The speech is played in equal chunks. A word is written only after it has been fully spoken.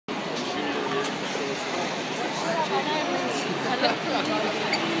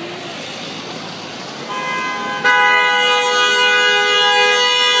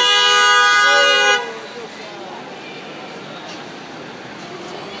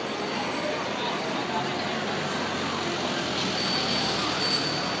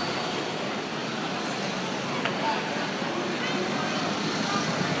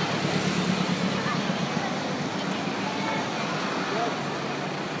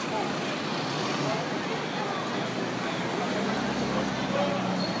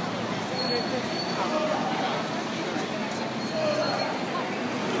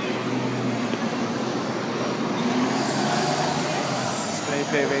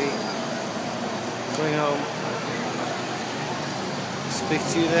Baby, going home. Speak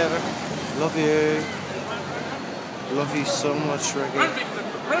to you later. Love you. Love you so much, Ricky.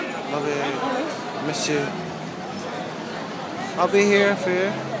 Love you. Miss you. I'll be here for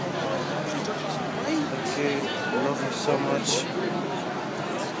you. Thank you. Love you so much.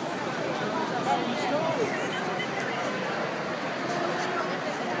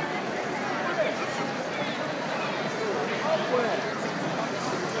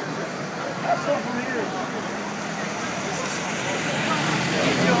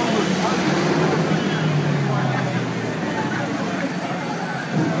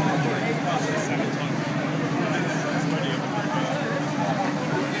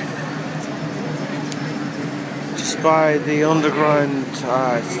 Just by the underground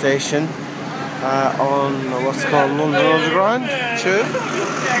station on what's called London Underground tube.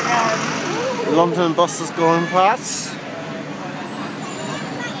 London buses going past.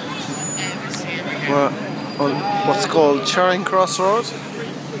 We're on what's called Charing Cross Road.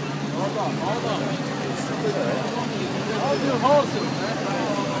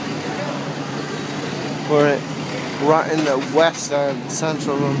 We're right in the west end,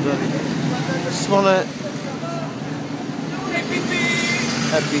 central London. Just want to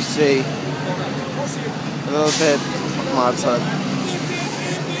FBC a little bit from outside.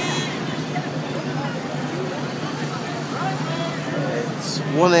 It's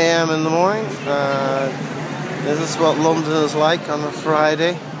 1 AM in the morning. This is what London is like on a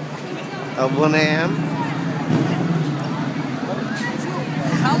Friday at 1 AM.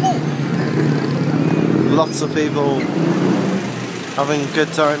 Lots of people having a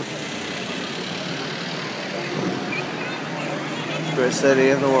good time. Great city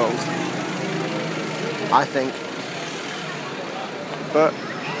in the world, I think. But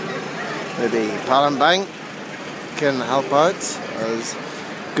maybe Palembang can help out as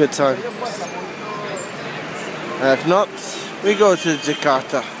good time. And if not, we go to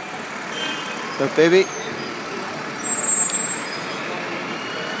Jakarta. But baby,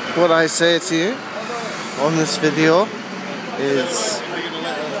 what I say to you on this video is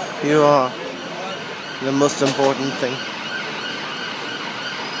you are the most important thing.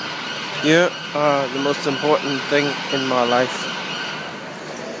 You are the most important thing in my life,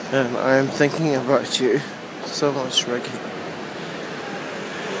 and I am thinking about you so much, Ricky.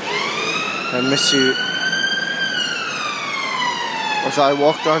 I miss you as I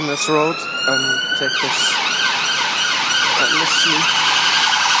walk down this road and take this. I miss you.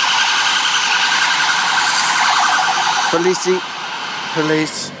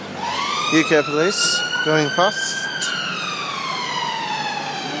 Police, UK police, going past.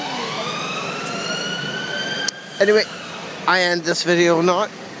 Anyway, I end this video now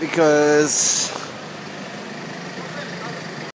because